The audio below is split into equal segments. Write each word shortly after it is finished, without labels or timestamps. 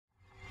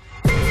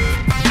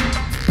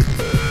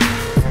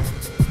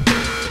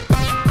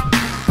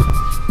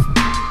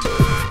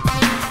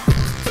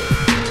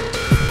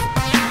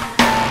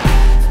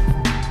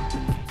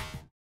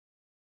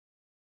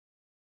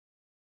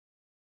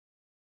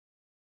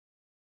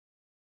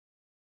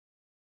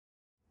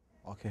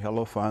Okay,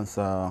 hello fans.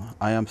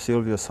 I am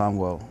Silvio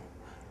Samuel,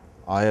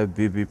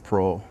 IFBB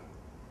Pro,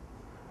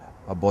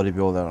 a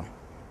bodybuilder.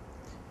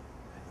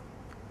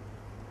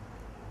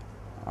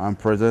 I'm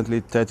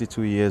presently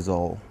 32 years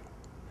old,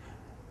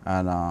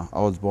 and I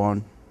was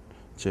born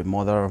to a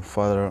mother and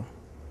father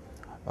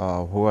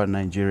who are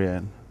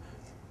Nigerian,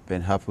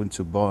 but happened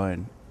to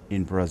born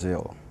in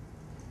Brazil.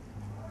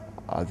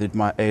 I did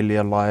my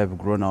earlier life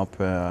growing up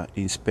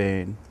in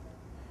Spain,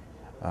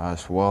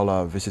 as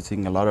well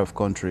visiting a lot of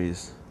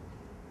countries,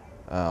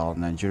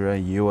 Nigeria,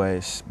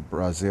 US,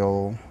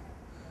 Brazil,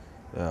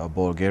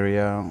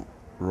 Bulgaria,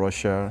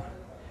 Russia,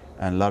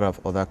 and a lot of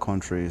other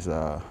countries,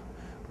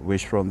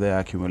 which from there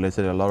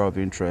accumulated a lot of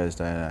interest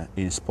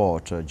in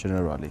sport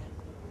generally.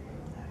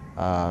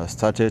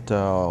 Started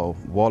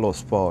Wall of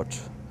Sport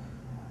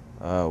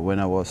when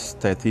I was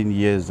 13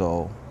 years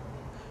old.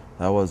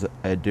 That was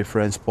a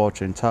different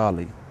sport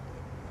entirely,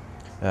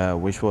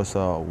 which was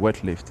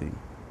weightlifting.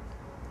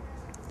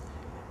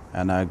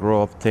 And I grew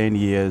up 10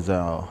 years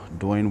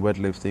doing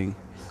weightlifting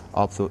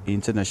up to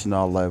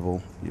international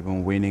level,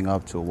 even winning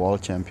up to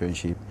world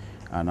championship,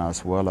 and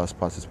as well as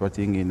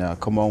participating in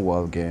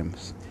Commonwealth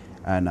Games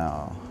and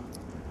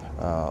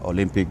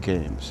Olympic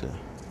Games.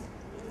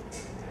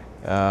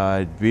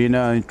 It's been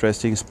an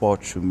interesting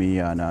sport to me,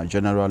 and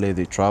generally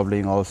the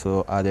traveling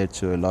also added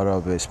to a lot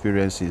of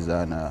experiences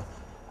and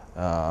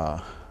uh,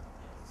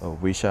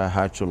 which I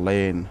had to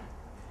learn,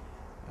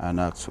 and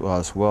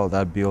as well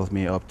that built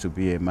me up to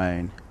be a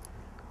man.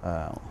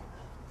 Uh,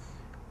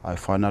 I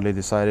finally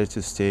decided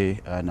to stay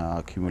and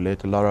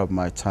accumulate a lot of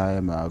my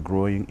time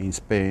growing in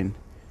Spain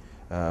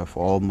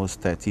for almost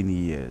 13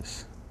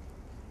 years.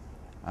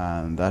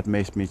 And that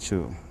makes me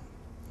to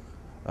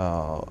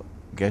uh,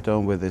 get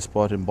on with the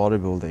sport in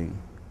bodybuilding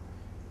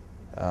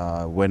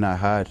when I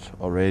had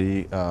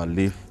already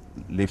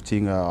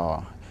lifting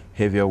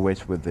heavier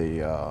weights with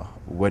the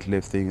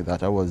weightlifting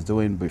that I was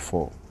doing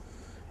before.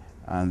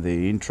 And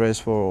the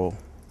interest for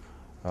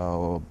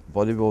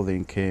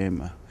bodybuilding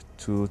came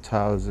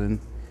 2000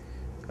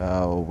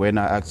 when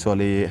I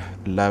actually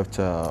left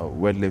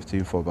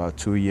weightlifting for about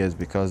 2 years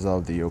because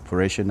of the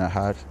operation I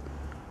had,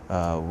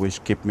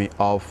 which kept me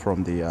off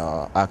from the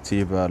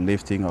active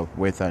lifting of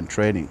weight and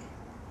training.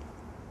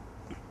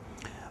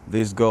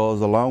 This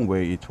goes a long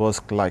way. It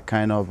was like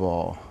kind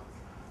of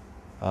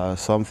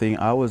something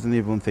I wasn't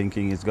even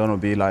thinking it's gonna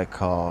be like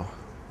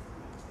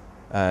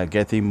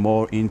getting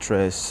more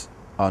interest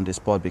on the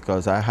sport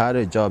because I had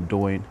a job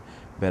doing,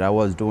 but I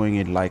was doing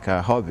it like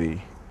a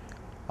hobby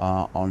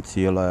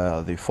until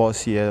the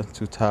first year,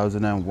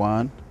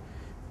 2001,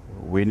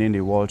 winning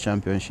the world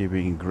championship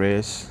in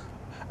Greece,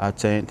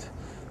 Athens.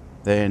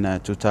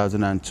 Then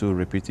 2002,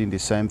 repeating the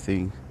same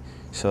thing.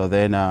 So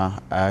then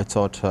I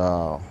thought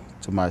to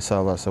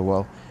myself, I said,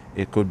 well,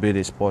 it could be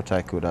the sport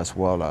I could as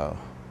well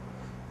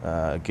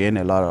gain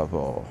a lot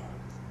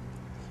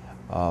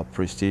of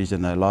prestige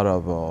and a lot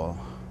of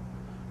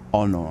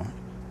honor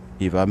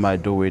if I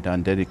might do it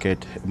and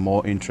dedicate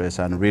more interest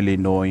and really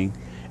knowing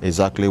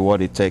exactly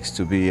what it takes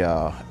to be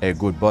a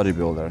good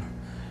bodybuilder.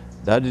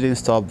 That didn't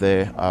stop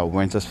there. I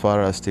went as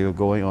far as still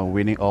going on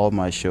winning all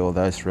my shows,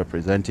 that's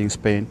representing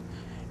Spain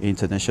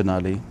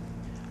internationally,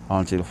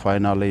 until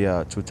finally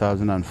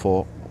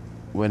 2004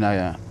 when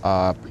I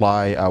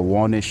applied, I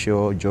won a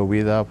show, Joe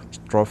Wither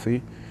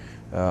Trophy,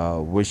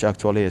 which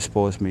actually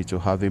exposed me to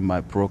having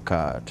my pro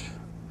card.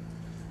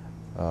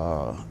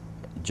 Uh,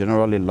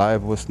 Generally,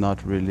 life was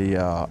not really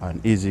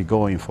an easy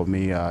going for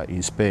me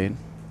in Spain,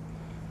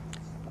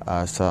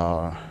 as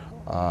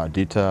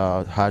did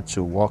had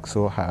to work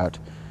so hard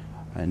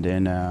and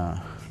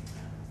then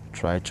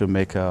try to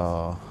make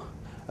a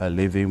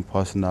living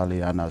personally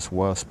and as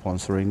well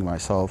sponsoring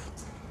myself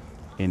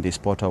in the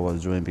sport I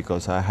was doing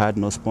because I had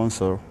no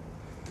sponsor.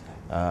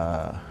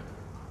 Uh,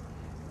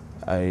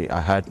 I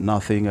had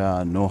nothing,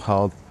 no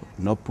help,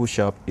 no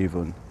push-up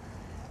even.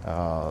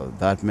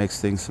 That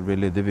makes things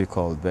really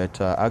difficult.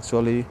 But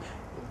actually,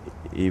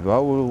 if I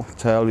will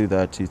tell you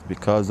that it's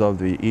because of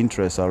the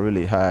interest I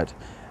really had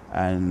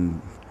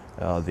and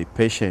the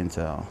patience,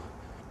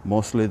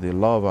 mostly the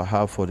love I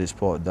have for the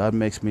sport, that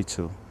makes me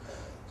to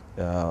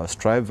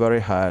strive very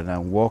hard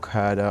and work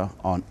harder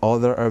on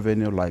other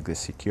avenues like the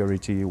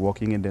security,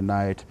 working in the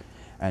night,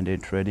 and then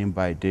trading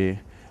by day,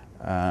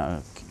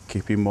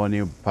 keeping money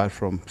apart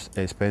from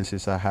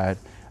expenses I had,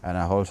 and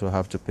I also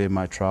have to pay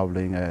my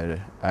traveling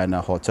and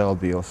hotel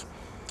bills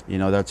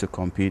in order to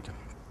compete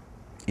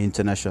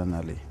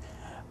internationally.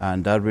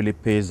 And that really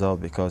pays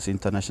off because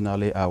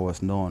internationally I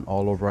was known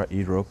all over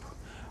Europe.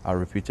 I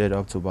repeated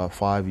up to about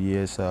 5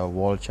 years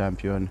world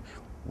champion,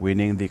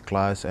 winning the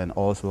class and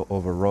also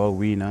overall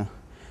winner.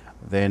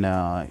 Then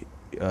amateur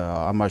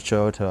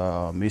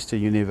Mr.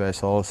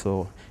 Universe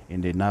also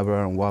in the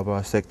Navarre and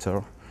Waba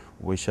sector,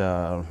 which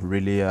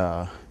really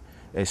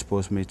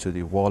exposed me to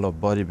the world of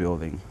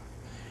bodybuilding.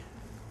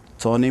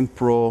 Turning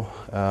pro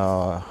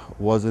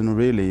wasn't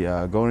really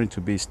going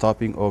to be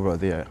stopping over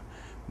there.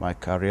 My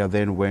career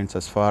then went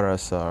as far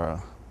as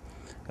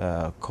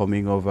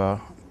coming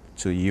over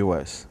to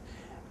US,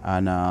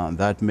 and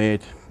that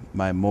made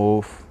my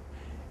move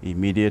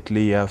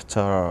Immediately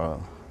after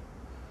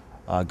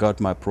I got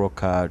my pro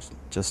card,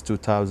 just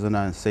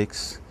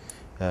 2006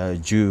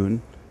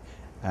 June,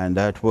 and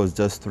that was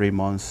just 3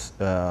 months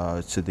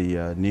to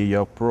the New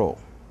York Pro.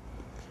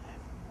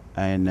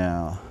 And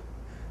I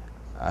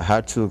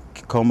had to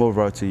come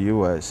over to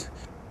US,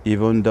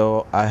 even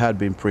though I had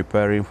been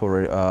preparing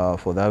for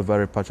that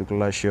very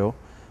particular show.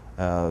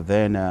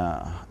 Then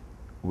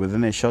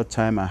within a short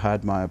time I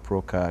had my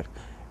pro card.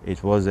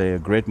 It was a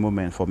great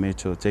moment for me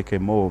to take a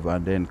move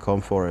and then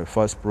come for a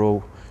first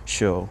pro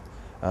show.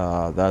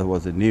 That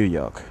was in New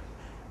York.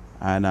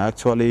 And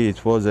actually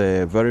it was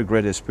a very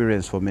great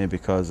experience for me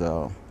because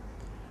there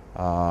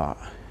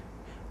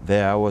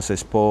I was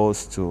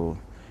exposed to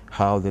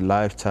how the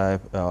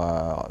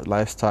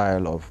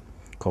lifestyle of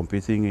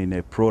competing in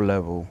a pro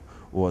level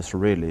was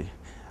really.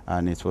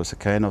 And it was a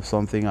kind of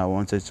something I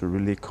wanted to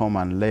really come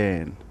and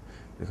learn,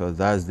 because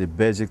that's the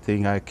basic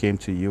thing I came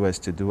to US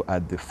to do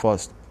at the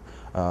first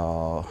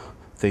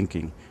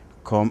thinking.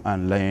 Come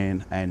and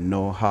learn and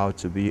know how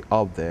to be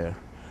up there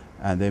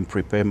and then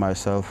prepare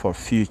myself for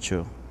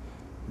future.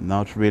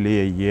 Not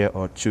really a year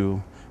or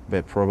two,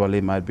 but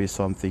probably might be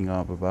something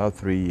of about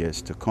 3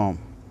 years to come.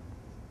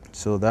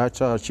 So that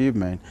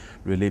achievement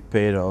really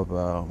paid off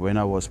when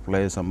I was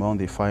placed among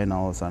the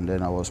finals, and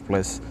then I was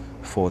placed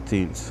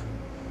 14th.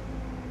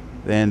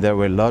 Then there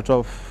were a lot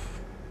of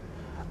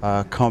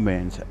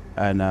comments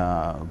and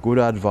good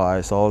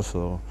advice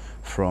also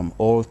from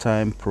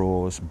all-time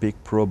pros, big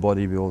pro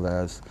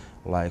bodybuilders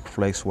like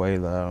Flex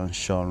Whaler,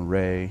 Sean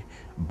Ray,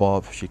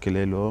 Bob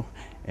Shikelelo,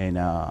 and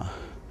a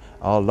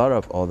lot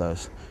of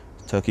others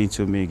talking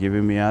to me,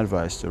 giving me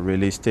advice to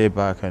really stay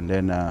back and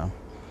then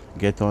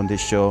get on the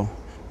show,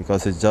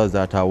 because it's just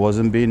that I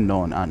wasn't being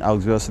known, and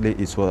obviously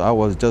I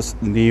was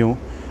just new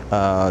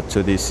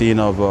to the scene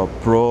of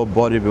pro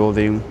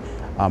bodybuilding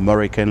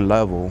American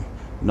level.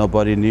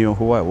 Nobody knew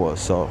who I was,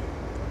 so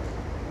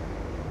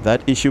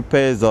that issue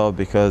pays off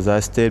because I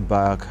stayed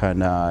back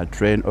and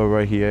trained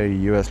over here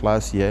in US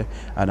last year,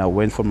 and I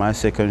went for my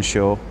second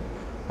show,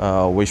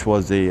 which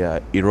was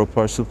the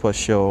Europa Super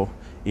Show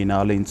in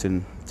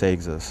Arlington,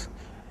 Texas.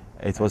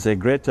 It was a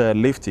great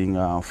lifting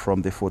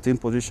from the 14th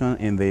position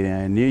in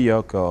the New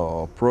York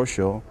Pro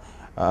Show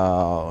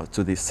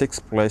to the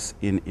 6th place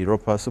in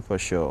Europa Super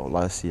Show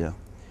last year.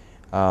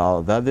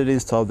 That didn't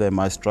stop them.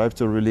 I strived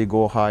to really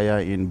go higher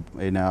in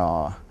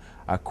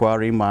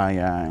acquiring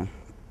my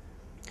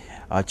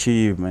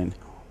achievement.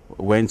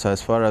 Went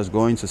as far as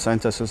going to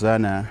Santa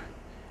Susana,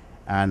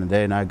 and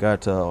then I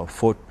got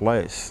 4th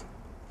place.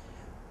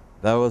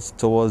 That was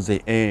towards the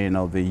end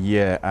of the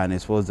year, and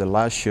it was the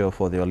last show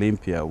for the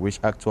Olympia, which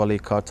actually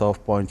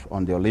cut-off point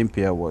on the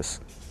Olympia was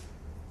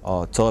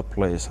 3rd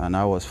place, and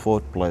I was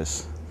 4th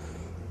place.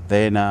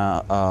 Then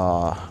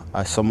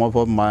I summoned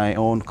up my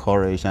own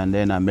courage, and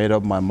then I made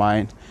up my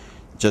mind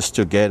just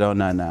to get on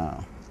and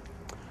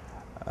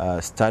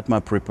start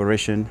my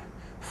preparation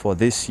for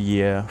this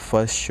year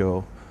first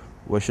show,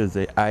 which is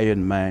the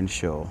Ironman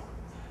show.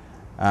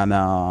 And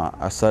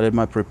I started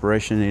my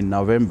preparation in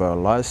November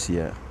last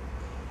year,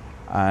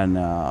 and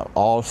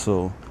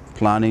also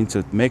planning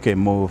to make a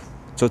move,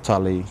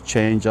 totally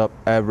change up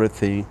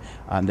everything,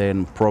 and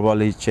then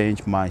probably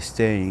change my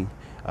staying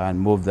and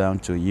move down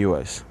to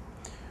US,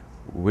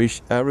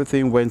 which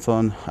everything went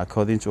on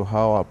according to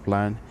how I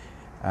planned.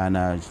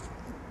 And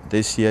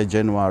this year,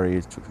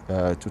 January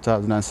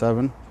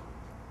 2007,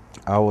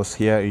 I was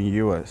here in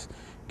US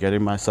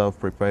getting myself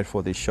prepared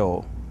for the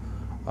show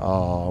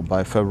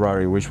by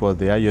February, which was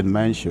the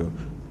Ironman show.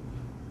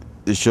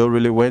 The show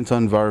really went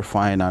on very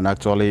fine, and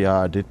actually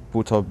I did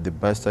put up the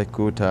best I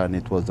could, and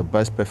it was the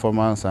best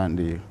performance, and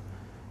it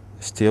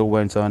still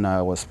went on.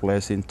 I was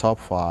placed in top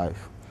 5,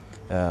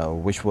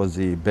 which was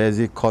the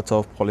basic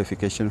cutoff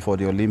qualification for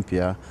the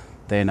Olympia.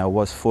 Then I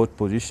was 4th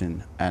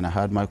position, and I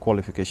had my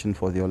qualification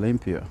for the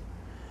Olympia.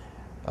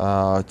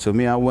 To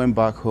me, I went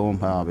back home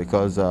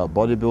because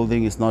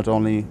bodybuilding is not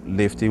only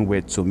lifting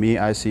weight. To me,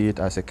 I see it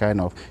as a kind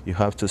of, you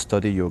have to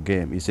study your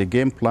game. It's a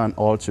game plan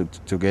all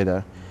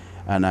together.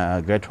 And I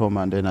get home,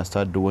 and then I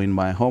start doing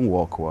my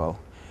homework well,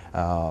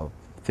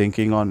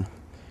 thinking on,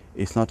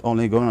 it's not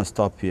only going to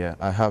stop here.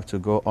 I have to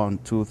go on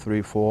 2,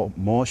 3, 4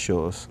 more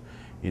shows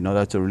in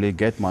order to really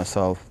get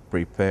myself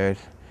prepared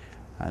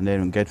and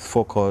then get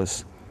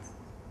focused,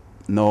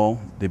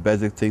 know the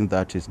basic thing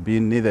that is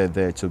being needed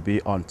there to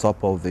be on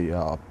top of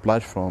the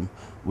platform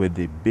with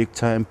the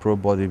big-time pro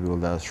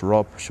bodybuilders,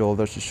 rub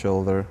shoulder to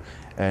shoulder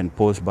and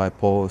post by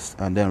post,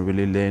 and then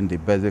really learn the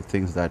basic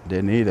things that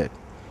they needed.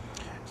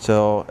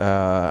 So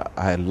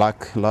I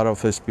lack a lot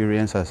of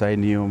experience, as I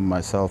knew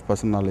myself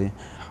personally.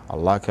 I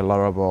lack a lot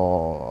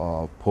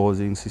of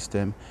posing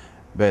system,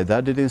 but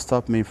that didn't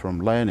stop me from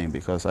learning,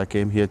 because I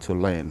came here to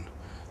learn.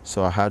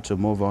 So I had to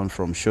move on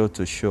from show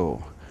to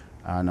show.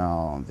 And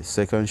the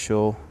second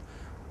show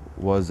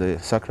was the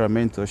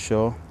Sacramento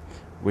show,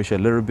 which a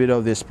little bit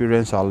of the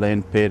experience I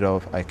learned paid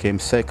off. I came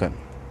 2nd.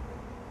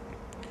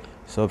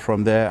 So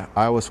from there,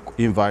 I was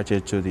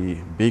invited to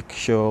the big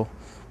show,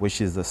 which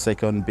is the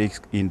 2nd big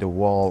in the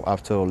world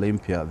after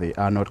Olympia, the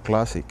Arnold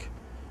Classic.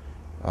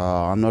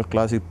 Arnold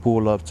Classic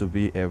pulled up to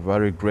be a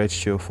very great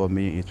show for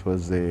me. It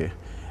was the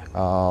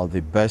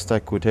best I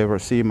could ever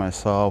see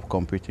myself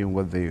competing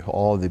with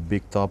all the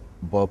big top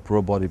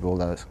pro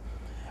bodybuilders.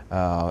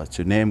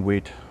 To name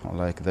with,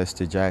 like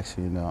Lester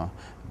Jackson,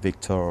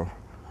 Victor,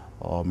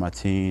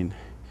 Martin,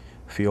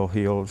 Phil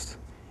Hills,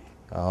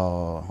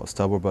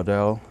 Gustavo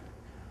Badell,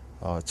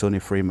 Tony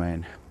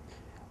Freeman,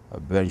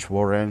 Bench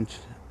Warren,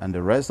 and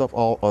the rest of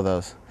all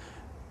others.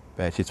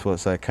 But it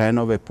was a kind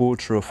of a pull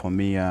through for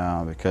me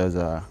because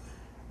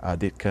I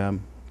did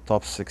come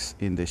top 6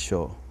 in the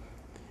show.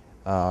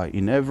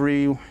 In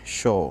every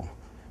show,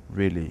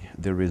 really,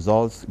 the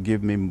results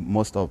give me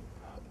most of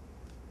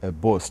a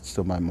boost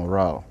to my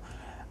morale.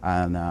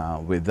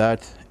 And with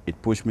that,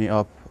 it pushed me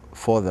up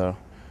further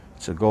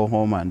to go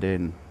home and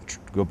then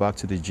go back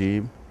to the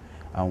gym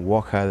and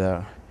work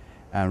harder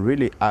and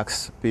really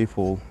ask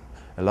people,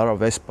 a lot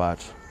of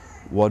experts,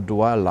 what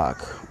do I lack?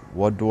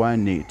 What do I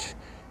need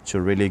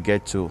to really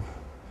get to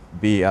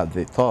be at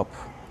the top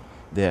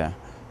there?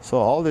 So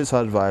all this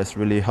advice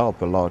really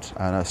helped a lot,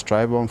 and I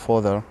strive on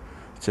further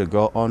to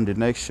go on the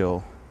next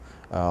show,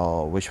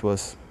 which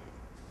was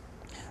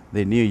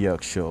the New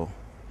York show.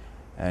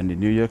 And the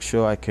New York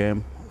show, I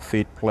came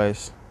fifth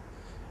place.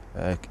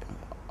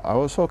 I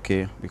was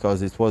okay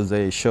because it was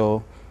a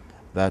show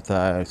that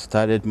I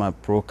started my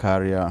pro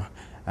career,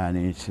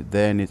 and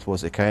then it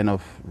was a kind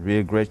of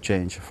real great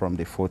change from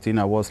the 14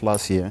 I was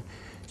last year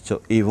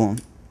to even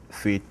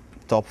fit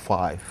top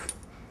 5.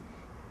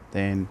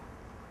 Then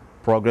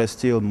progress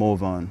still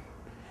move on.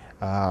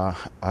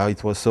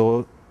 It was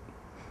so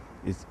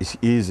it's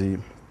easy,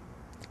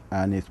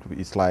 and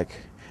it's like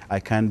I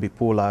can't be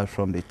pulled out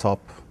from the top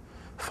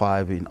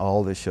 5 in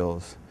all the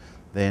shows.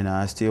 Then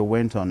I still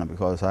went on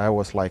because I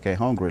was like a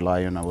hungry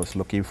lion. I was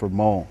looking for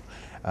more.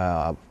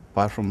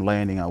 Apart from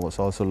landing, I was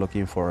also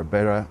looking for a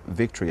better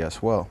victory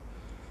as well.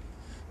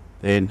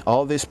 Then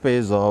all this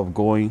pays off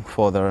going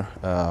further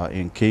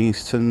in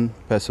Kingston,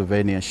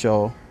 Pennsylvania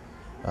show,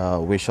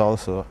 which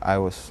also I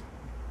was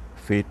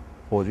fifth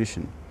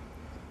position.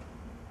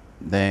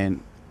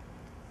 Then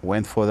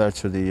went further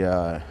to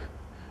the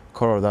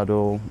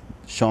Colorado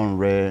Sean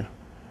Ray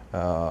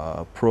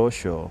Pro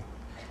show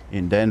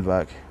in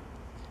Denver,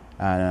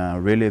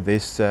 and really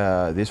this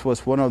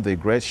was one of the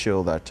great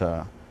shows that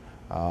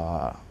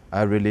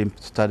I really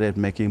started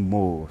making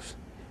moves,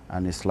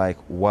 and it's like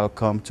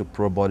welcome to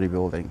pro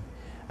bodybuilding.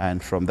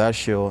 And from that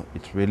show,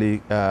 it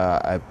really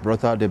I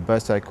brought out the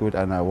best I could,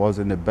 and I was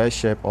in the best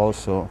shape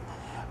also,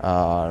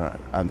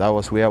 and that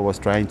was where I was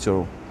trying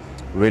to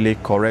really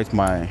correct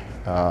my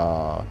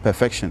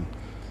perfection,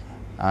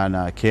 and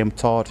I came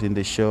third in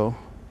the show.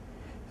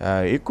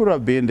 It could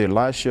have been the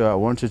last show I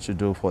wanted to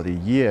do for the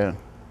year.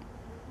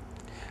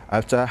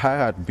 After I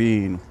had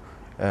been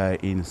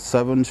in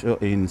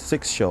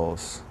 6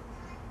 shows,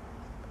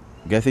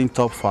 getting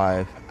top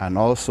 5, and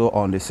also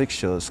on the 6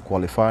 shows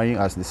qualifying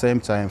at the same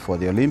time for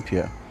the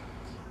Olympia.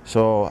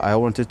 So I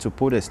wanted to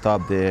put a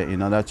stop there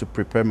in order to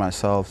prepare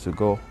myself to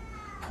go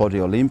for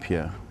the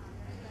Olympia.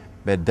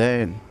 But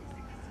then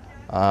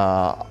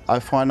I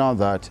found out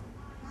that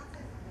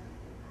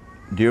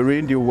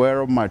during the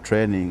wear of my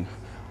training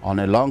on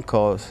a long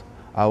course,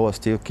 I was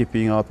still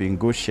keeping up in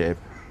good shape.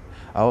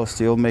 I was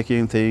still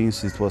making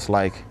things. It was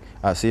like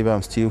as if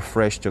I'm still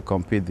fresh to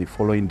compete the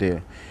following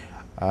day.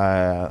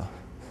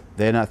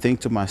 Then I think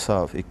to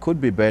myself, it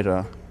could be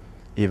better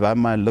if I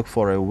might look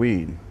for a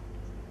win.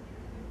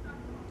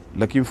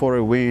 Looking for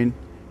a win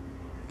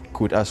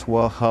could as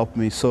well help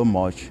me so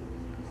much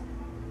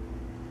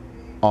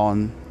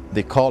on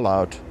the call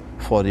out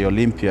for the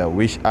Olympia,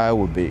 which I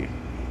will be.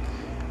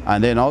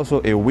 And then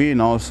also a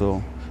win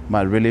also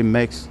might really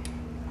make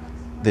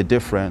the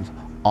difference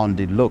on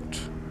the look,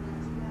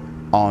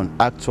 on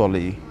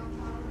actually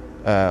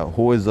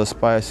who is this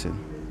person.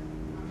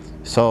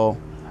 So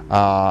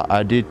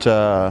I did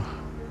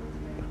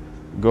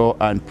go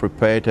and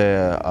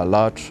prepare a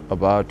lot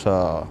about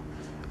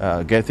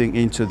getting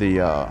into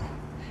the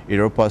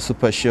Europa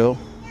Super Show.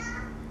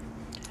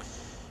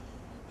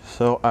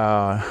 So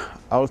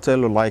I'll tell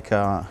you, like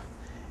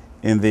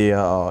in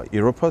the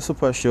Europa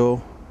Super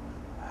Show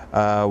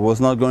was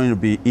not going to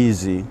be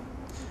easy,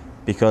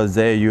 because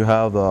there you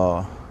have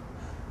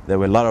there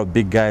were a lot of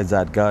big guys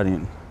that got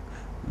in,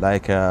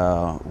 like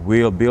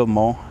Will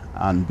Billmore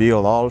and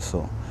Bill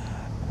also.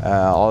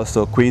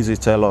 Also Quincy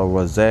Taylor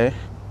was there.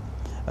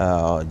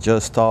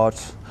 Just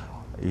thought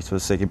it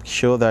was a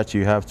show that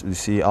you have to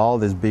see all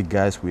these big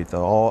guys with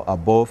all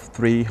above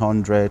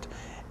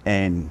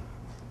 310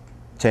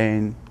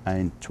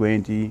 and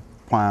 20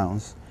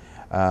 pounds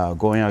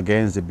going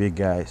against the big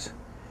guys.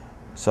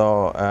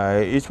 So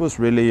it was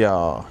really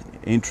an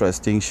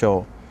interesting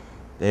show.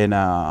 And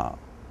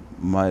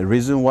my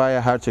reason why I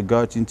had to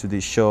go into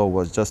this show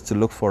was just to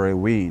look for a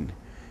win,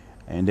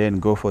 and then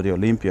go for the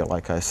Olympia,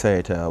 like I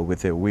said,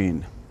 with a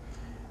win.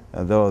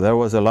 Though there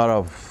was a lot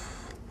of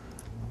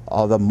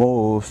other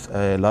moves,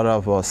 a lot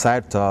of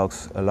side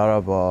talks, a lot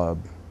of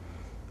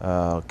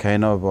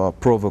kind of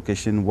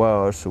provocation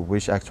words,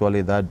 which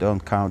actually that don't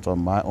count on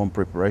my own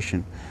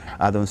preparation.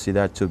 I don't see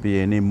that to be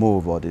any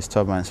move or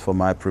disturbance for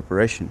my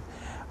preparation.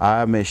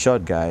 I'm a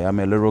short guy. I'm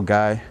a little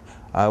guy.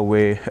 I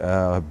weigh,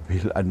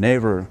 I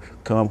never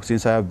come,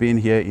 since I've been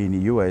here in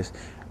the US,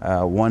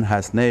 one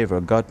has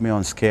never got me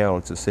on scale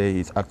to say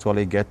it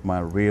actually get my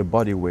real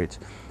body weight.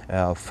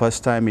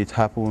 First time it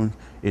happened,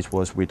 it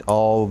was with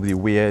all the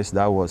weights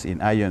that was in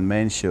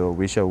Ironman show,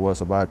 which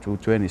was about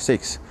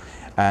 226.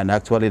 And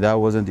actually that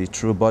wasn't the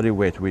true body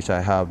weight which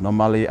I have.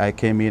 Normally I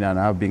came in and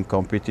I've been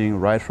competing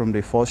right from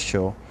the first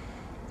show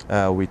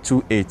with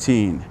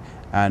 218.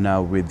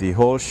 And with the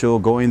whole show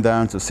going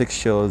down to 6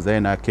 shows,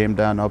 then I came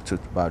down up to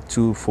about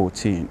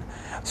 214.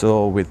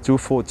 So with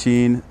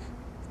 214,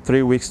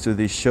 3 weeks to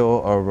the show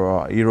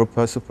of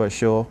Europa Super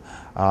Show,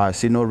 I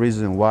see no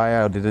reason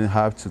why I didn't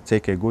have to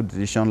take a good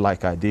decision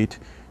like I did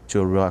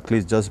to at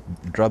least just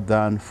drop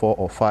down 4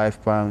 or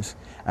 5 pounds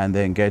and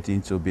then get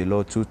into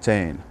below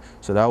 210.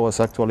 So that was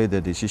actually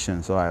the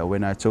decision. So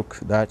when I took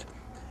that,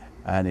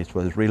 and it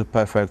was real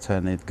perfect,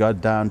 and it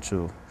got down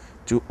to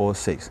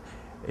 206.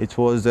 It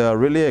was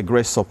really a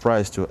great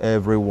surprise to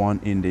everyone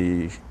in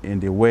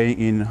the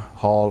weigh-in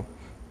hall,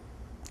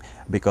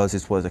 because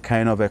it was a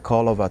kind of a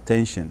call of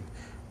attention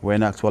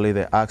when actually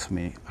they asked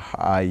me,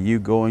 are you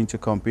going to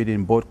compete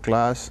in both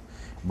class,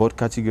 both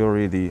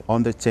category, the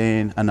under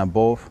 10 and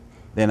above?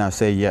 Then I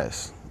say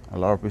yes. A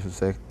lot of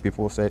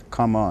people said,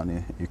 come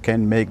on, you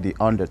can't make the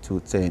under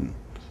 210.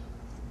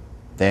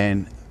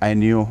 Then I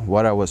knew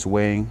what I was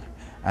weighing,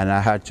 and I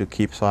had to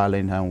keep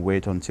silent and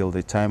wait until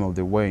the time of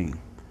the weighing.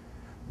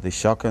 The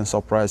shock and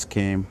surprise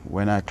came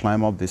when I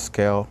climbed up the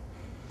scale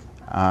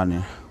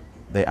and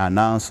they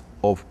announced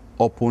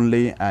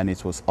openly, and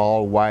it was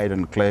all wide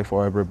and clear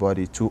for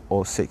everybody,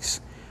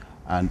 206.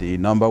 And the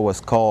number was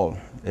called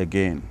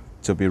again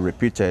to be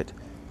repeated.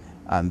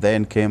 And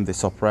then came the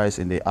surprise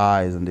in the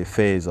eyes and the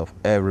face of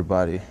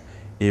everybody,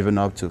 even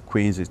up to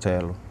Queen's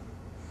Tail.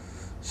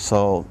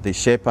 So the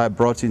shape I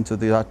brought into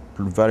that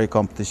very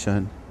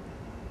competition,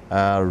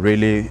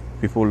 really,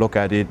 people look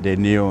at it, they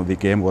knew the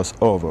game was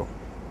over.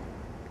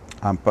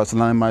 I'm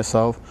personally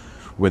myself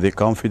with the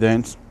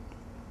confidence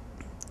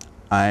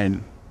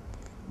and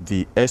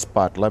the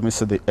expert, let me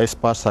say the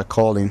experts are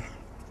calling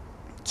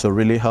to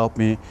really help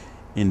me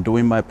in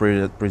doing my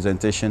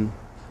presentation,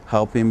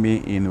 helping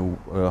me in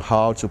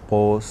how to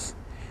pose,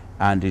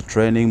 and the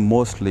training,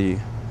 mostly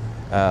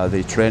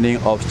the training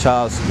of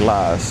Charles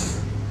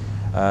Glass.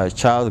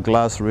 Charles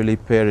Glass really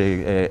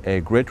played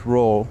a great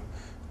role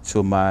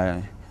to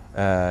my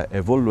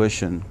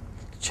evaluation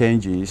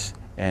changes.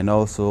 And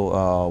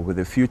also with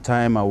the few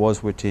time I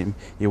was with him,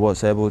 he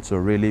was able to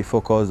really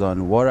focus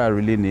on what I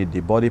really need,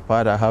 the body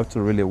part I have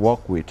to really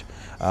work with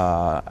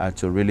and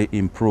to really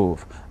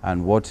improve,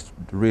 and what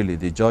really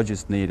the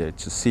judges needed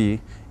to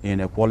see in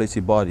a quality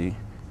body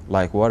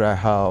like what I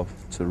have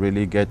to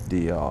really get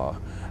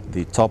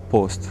the top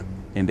post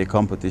in the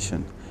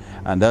competition.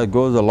 And that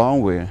goes a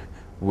long way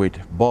with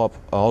Bob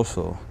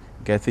also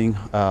getting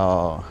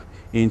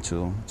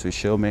into to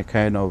show me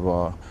kind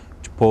of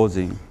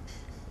posing.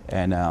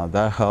 And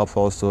that helped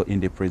also in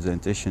the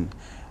presentation.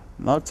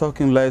 Not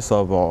talking less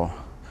of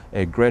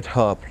a great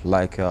help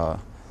like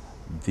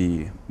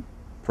the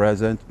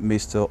present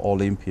Mr.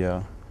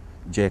 Olympia,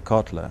 Jay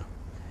Cutler.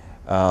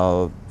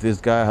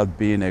 This guy has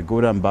been a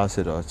good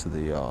ambassador to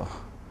the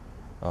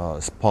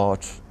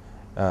sport,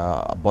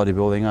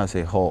 bodybuilding as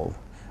a whole.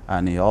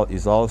 And he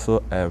is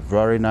also a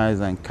very nice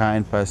and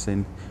kind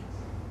person.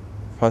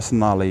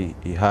 Personally,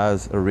 he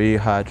has really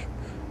had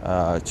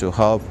to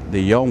help the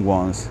young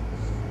ones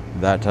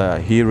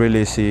that he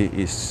really see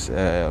is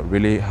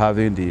really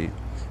having the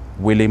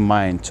willing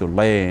mind to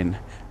learn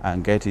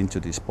and get into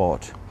the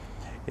sport.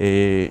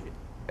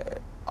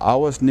 I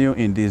was new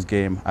in this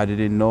game. I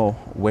didn't know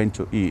when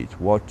to eat,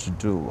 what to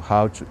do,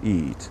 how to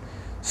eat.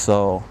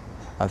 So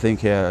I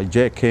think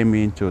Jay came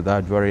into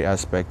that very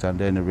aspect and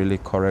then really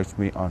correct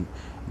me on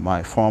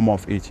my form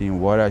of eating,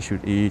 what I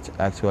should eat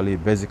actually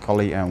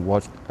basically, and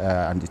what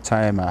and the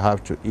time I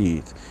have to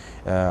eat.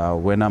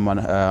 When I'm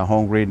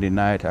hungry in the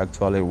night,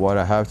 actually what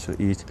I have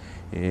to eat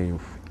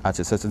at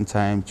a certain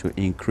time to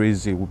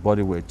increase the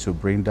body weight, to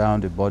bring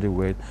down the body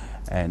weight,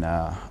 and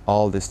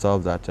all the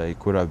stuff that it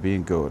could have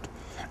been good.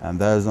 And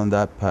that's on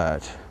that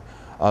part.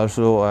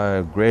 Also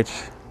a great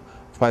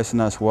person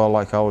as well,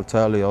 like I will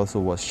tell you, also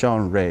was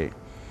Sean Ray.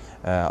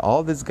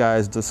 All these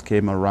guys just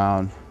came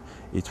around.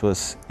 It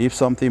was, if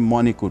something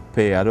money could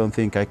pay, I don't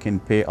think I can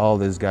pay all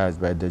these guys,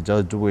 but they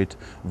just do it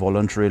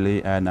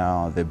voluntarily, and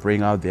they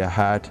bring out their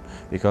heart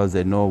because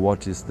they know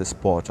what is the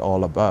sport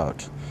all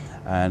about.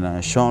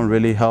 And Sean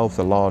really helped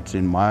a lot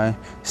in my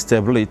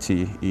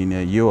stability in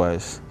the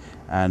US.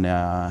 And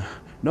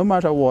no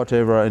matter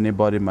whatever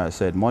anybody might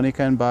say, money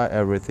can buy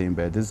everything,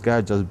 but this guy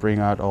just bring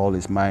out all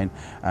his mind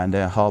and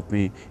then help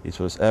me. It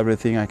was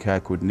everything I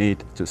could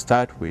need to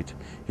start with.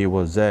 He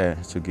was there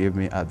to give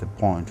me at the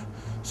point.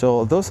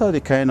 So those are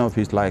the kind of,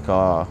 it's like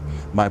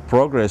my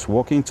progress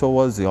working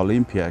towards the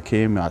Olympia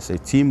came as a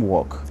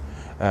teamwork.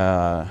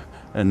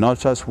 And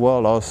not as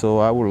well also,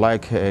 I would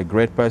like a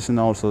great person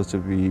also to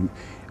be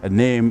a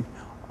name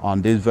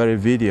on this very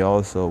video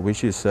also,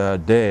 which is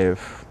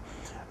Dave,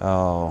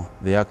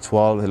 the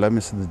actual, let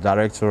me say, the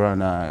director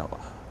and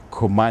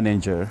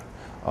co-manager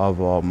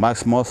of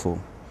Max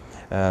Muscle.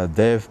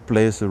 Dave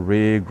plays a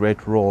really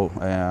great role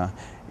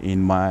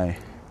in my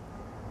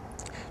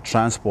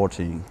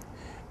transporting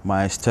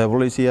my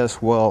stability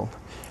as well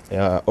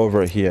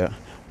over here,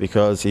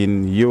 because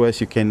in US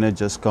you cannot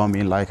just come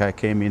in like I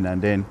came in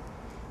and then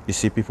you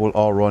see people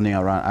all running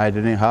around. I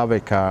didn't have a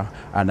car,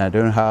 and I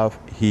don't have,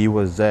 he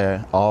was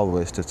there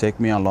always to take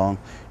me along,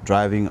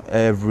 driving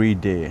every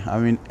day. I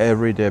mean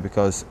every day,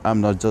 because I'm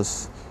not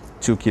just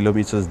 2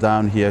 kilometers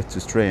down here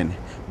to train.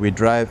 We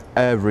drive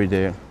every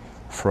day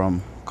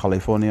from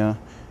California,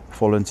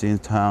 Fullerton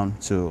town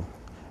to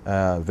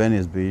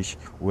Venice Beach,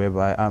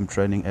 whereby I'm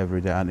training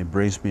every day, and it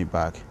brings me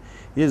back.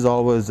 He's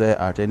always there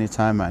at any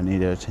time I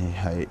need it.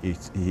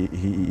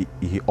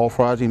 He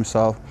offered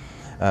himself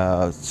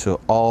to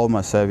all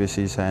my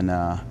services, and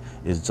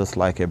is just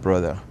like a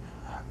brother.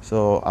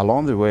 So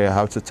along the way, I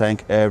have to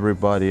thank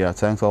everybody. I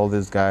thank all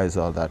these guys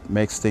that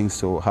makes things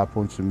to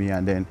happen to me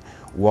and then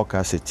work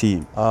as a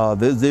team.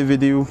 This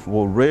DVD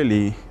will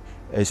really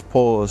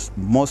expose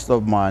most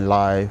of my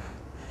life,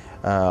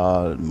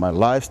 my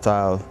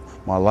lifestyle,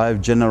 my life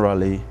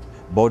generally,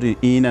 body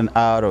in and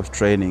out of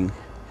training,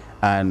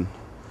 and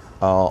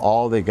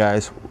all the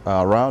guys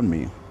around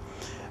me.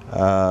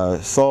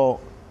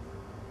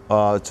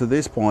 To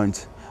this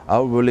point, I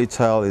will really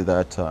tell you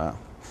that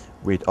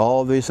with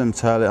all this I'm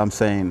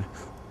saying,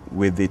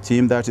 with the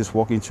team that is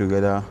working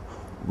together,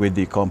 with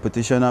the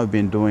competition I've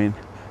been doing,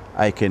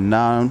 I can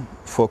now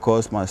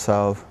focus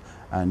myself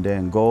and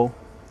then go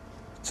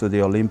to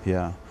the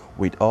Olympia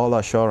with all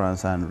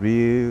assurance and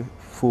real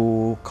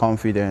full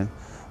confidence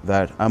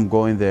that I'm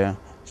going there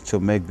to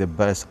make the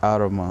best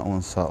out of my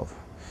own self.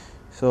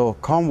 So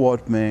come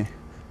what may,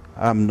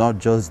 I'm not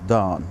just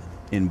done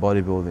in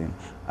bodybuilding.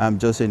 I'm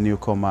just a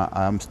newcomer.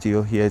 I'm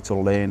still here to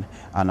learn,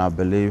 and I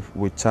believe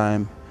with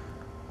time,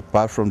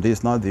 apart from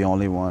this, not the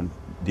only one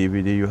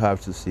DVD you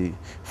have to see.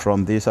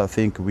 From this, I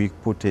think we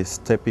put a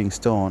stepping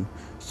stone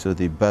to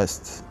the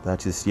best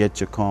that is yet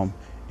to come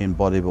in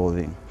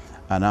bodybuilding.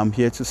 And I'm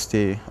here to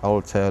stay, I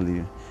will tell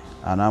you.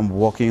 And I'm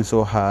working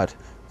so hard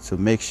to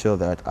make sure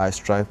that I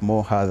strive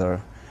more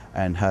harder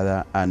and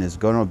harder, and it's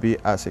gonna be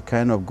as a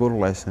kind of good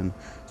lesson.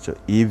 So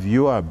if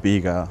you are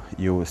bigger,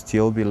 you will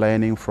still be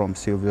learning from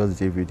Silvio's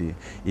DVD.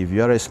 If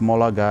you're a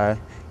smaller guy,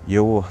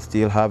 you will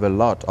still have a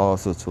lot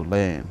also to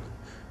learn.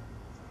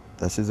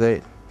 This is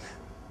it.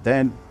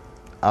 Then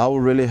I will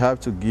really have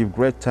to give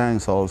great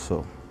thanks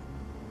also,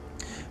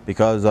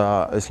 because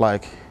it's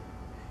like,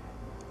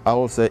 I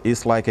will say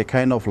it's like a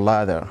kind of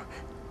ladder.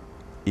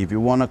 If you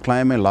want to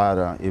climb a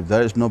ladder, if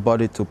there is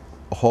nobody to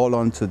hold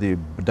on to the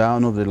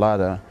down of the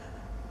ladder,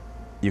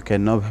 you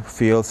cannot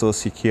feel so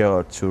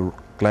secure to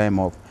climb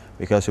up,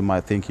 because you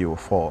might think you will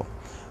fall.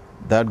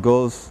 That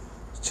goes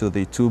to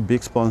the two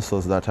big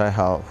sponsors that I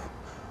have,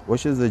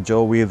 which is the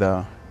Joe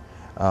Wither,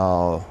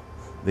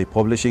 the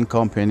publishing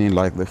company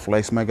like the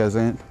Flex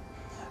magazine,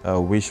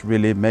 which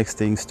really makes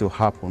things to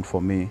happen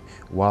for me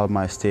while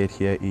my stay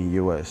here in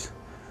US.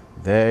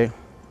 They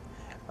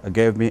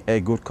gave me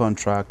a good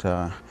contract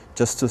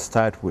just to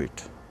start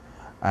with,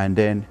 and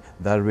then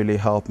that really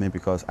helped me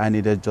because I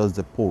needed just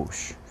the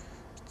push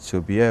to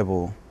be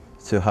able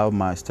to have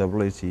my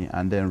stability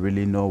and then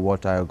really know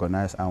what I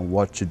organize and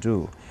what to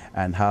do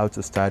and how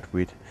to start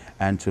with,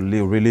 and to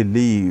really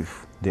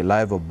live the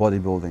life of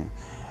bodybuilding.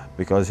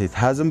 Because it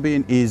hasn't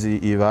been easy.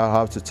 If I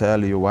have to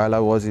tell you, while I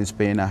was in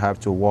Spain, I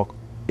have to work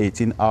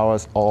 18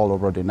 hours all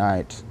over the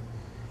night.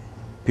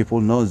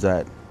 People know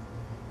that.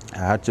 I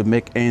had to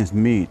make ends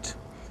meet,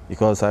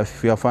 because I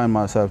find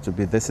myself to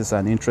be, this is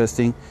an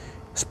interesting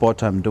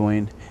sport I'm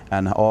doing,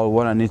 and all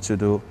what I need to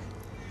do,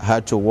 I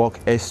had to work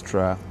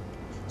extra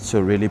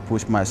to really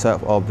push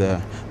myself up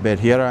there. But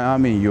here I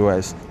am in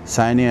US,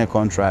 signing a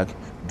contract,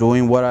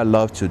 doing what I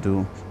love to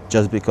do,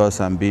 just because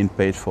I'm being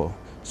paid for.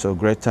 So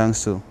great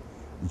thanks to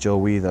Joe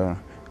Wither,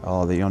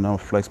 the owner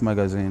of Flex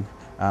magazine,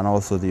 and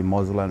also the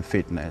Muscle and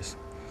Fitness.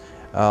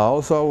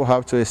 Also, I will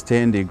have to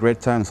extend the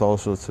great thanks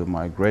also to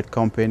my great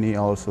company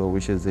also,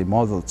 which is the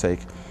Muscle Tech,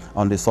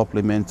 on the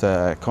supplement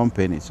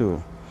company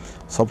too.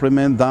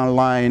 Supplement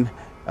downline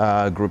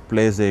group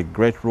plays a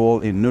great role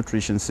in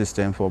nutrition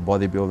system for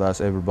bodybuilders.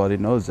 Everybody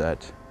knows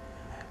that.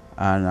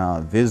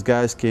 And these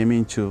guys came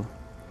into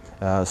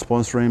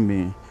sponsoring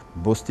me,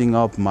 boosting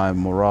up my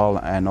morale,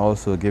 and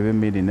also giving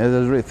me the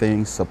necessary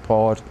things,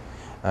 support,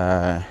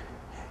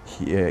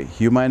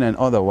 human and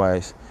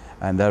otherwise,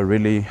 and that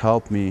really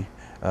helped me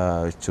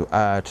to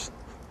add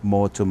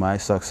more to my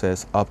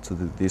success up to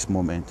this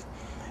moment.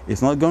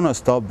 It's not going to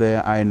stop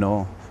there, I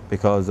know,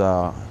 because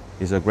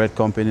it's a great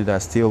company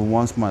that still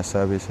wants my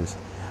services,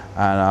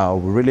 and I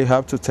really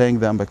have to thank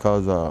them,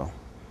 because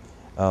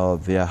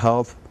their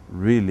help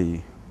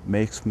really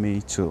makes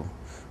me to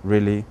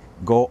really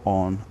go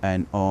on,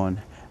 and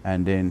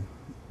then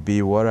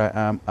be where I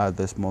am at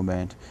this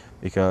moment,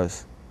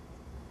 because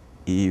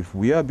If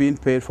we are being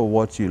paid for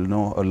what you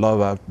know or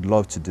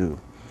love to do,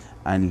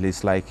 and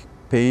it's like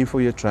paying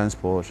for your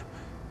transport,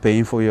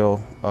 paying for your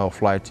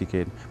flight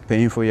ticket,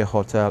 paying for your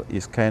hotel,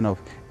 is kind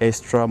of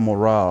extra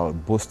morale,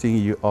 boosting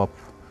you up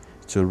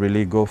to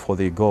really go for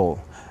the goal.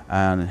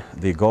 And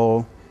the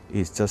goal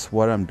is just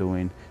what I'm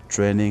doing,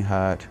 training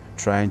hard,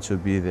 trying to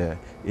be there.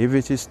 If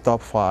it is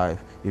top 5,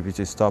 if it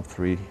is top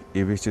 3,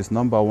 if it is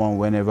number 1,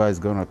 whenever it's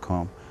gonna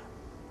come,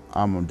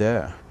 I'm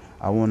there.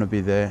 I want to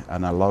be there,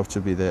 and I love to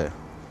be there.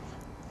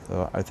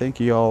 So I thank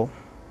you all,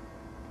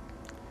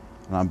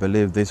 and I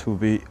believe this will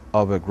be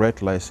of a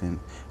great lesson.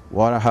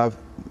 What I have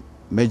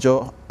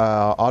major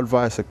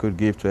advice I could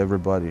give to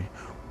everybody: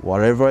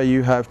 whatever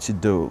you have to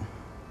do,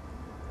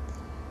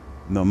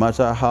 no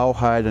matter how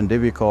hard and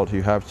difficult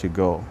you have to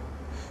go,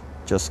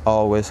 just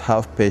always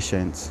have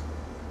patience.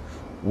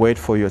 Wait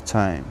for your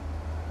time,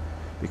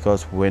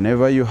 because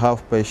whenever you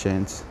have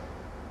patience,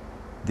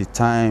 the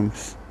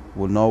times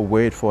will not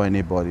wait for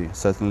anybody.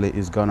 Certainly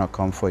it's gonna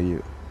come for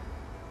you.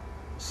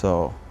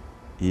 So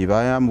if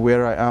I am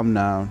where I am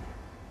now,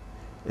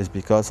 it's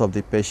because of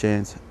the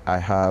patience I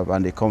have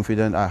and the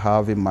confidence I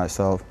have in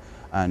myself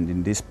and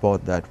in this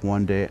sport, that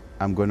one day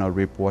I'm gonna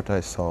reap what I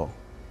sow.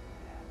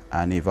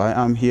 And if I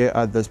am here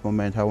at this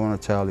moment, I want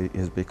to tell you,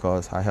 is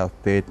because I have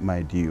paid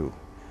my due,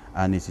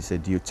 and it is a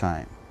due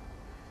time.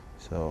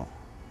 So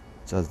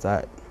just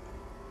that.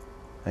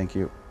 Thank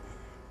you.